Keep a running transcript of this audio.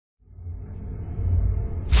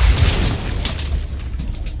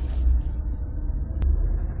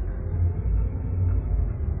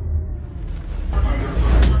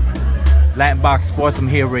Latin Box Sports. I'm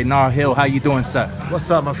here with Raynard Hill. How you doing, sir? What's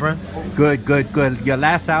up, my friend? Good, good, good. Your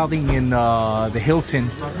last outing in the Hilton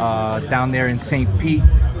down there in St. Pete,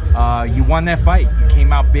 you won that fight. You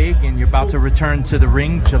came out big, and you're about to return to the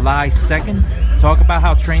ring July 2nd. Talk about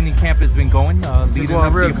how training camp has been going leading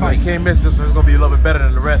up to your fight. You can't miss this one. It's going to be a little bit better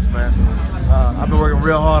than the rest, man. I've been working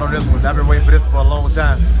real hard on this one. I've been waiting for this for a long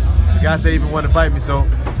time. The guy said he been wanting to fight me, so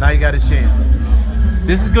now he got his chance.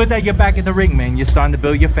 This is good that you're back in the ring, man. You're starting to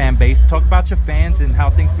build your fan base. Talk about your fans and how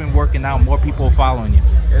things been working out. More people are following you.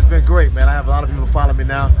 It's been great, man. I have a lot of people following me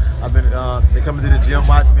now. I've been they coming to the gym,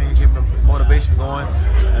 watch me, give me motivation going,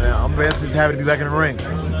 and I'm just happy to be back in the ring.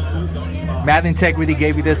 Mad Integrity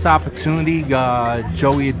gave you this opportunity,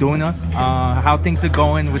 Joey Aduna. How things are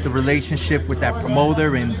going with the relationship with that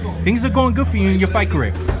promoter, and things are going good for you in your fight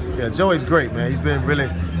career. Yeah, Joey's great, man. He's been really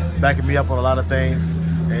backing me up on a lot of things,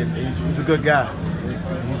 and he's a good guy.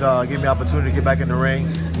 He's giving me opportunity to get back in the ring.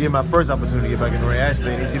 He gave me my first opportunity to get back in the ring,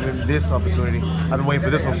 actually, and he's giving me this opportunity. I've been waiting for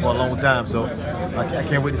this one for a long time, so I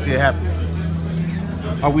can't wait to see it happen.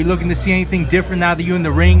 Are we looking to see anything different now that you're in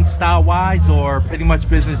the ring, style-wise, or pretty much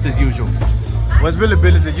business as usual? Well, it's really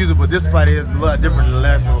business as usual, but this fight is a lot different than the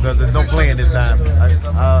last one because there's no playing this time.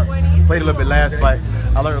 I played a little bit last fight.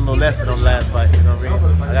 I learned a little lesson on the last fight, you know what I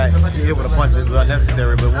mean? I got hit with a punch that was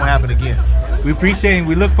unnecessary, but it won't happen again. We appreciate it.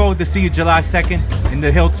 We look forward to see you July 2nd in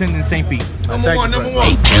the Hilton in St. Pete. Number one.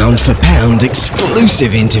 A pound-for-pound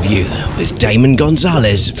exclusive interview with Damon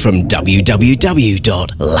Gonzalez from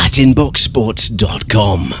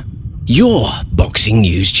www.latinboxsports.com. Your boxing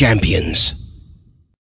news champions.